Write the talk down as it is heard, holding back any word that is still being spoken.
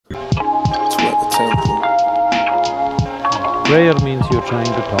temple. Prayer means you're trying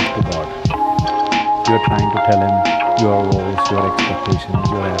to talk to God. You're trying to tell Him your woes, your expectations,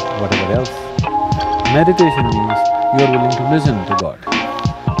 your whatever else. Meditation means you're willing to listen to God.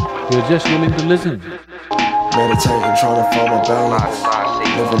 You're just willing to listen. Meditating, trying to find my balance.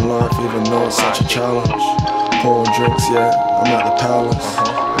 Living life even though it's such a challenge. Pouring drinks, yeah, I'm at the palace.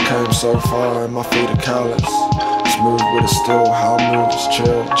 I came so far and my feet are callous. Smooth with it still, how I move is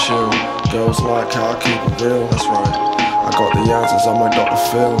chill. Girls like how I keep it real. That's right. I got the answers, I'm like Dr.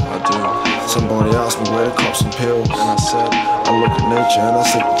 Phil. I do. Somebody asked me where to cop some pills, and I said, I look at nature and I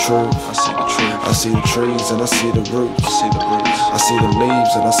see the truth. I see the truth. I see the trees and I see the roots. I see the roots. I see the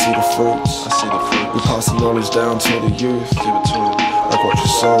leaves and I see the fruits. I see the fruits. We pass the knowledge down to the youth. Give it to them. Like what you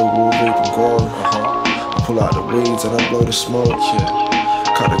sow, we'll reap and grow. I pull out the weeds and I blow the smoke. Yeah.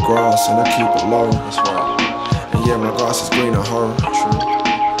 Cut the grass and I keep it low. That's right. And yeah, my grass is green at home. True.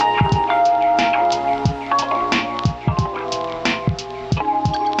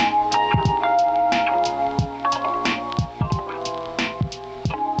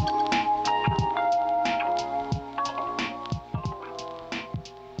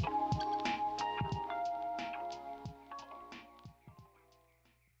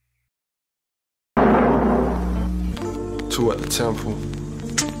 Two at the temple.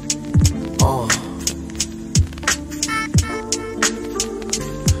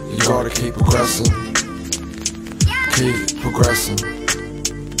 You gotta keep progressing. Keep progressing.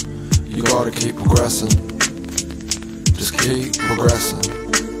 You gotta keep progressing. Just keep progressing.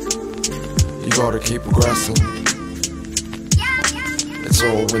 You gotta keep progressing. It's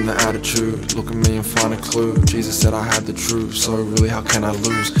all in the attitude. Look at me and find a clue. Jesus said I had the truth, so really how can I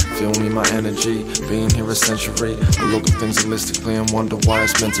lose? Feel me, my energy, being here a century. I look at things holistically and wonder why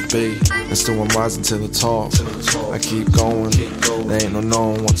it's meant to be. And still I'm rising to the top. I keep going. There ain't no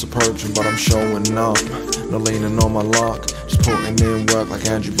knowing what's approaching, but I'm showing up. No leaning on my luck, just putting in work like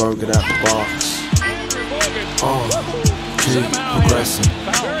Andrew Bogut at the box. Keep progressing.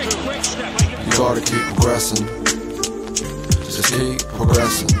 You gotta keep progressing. Just keep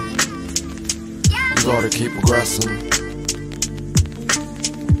progressing. You gotta keep progressing.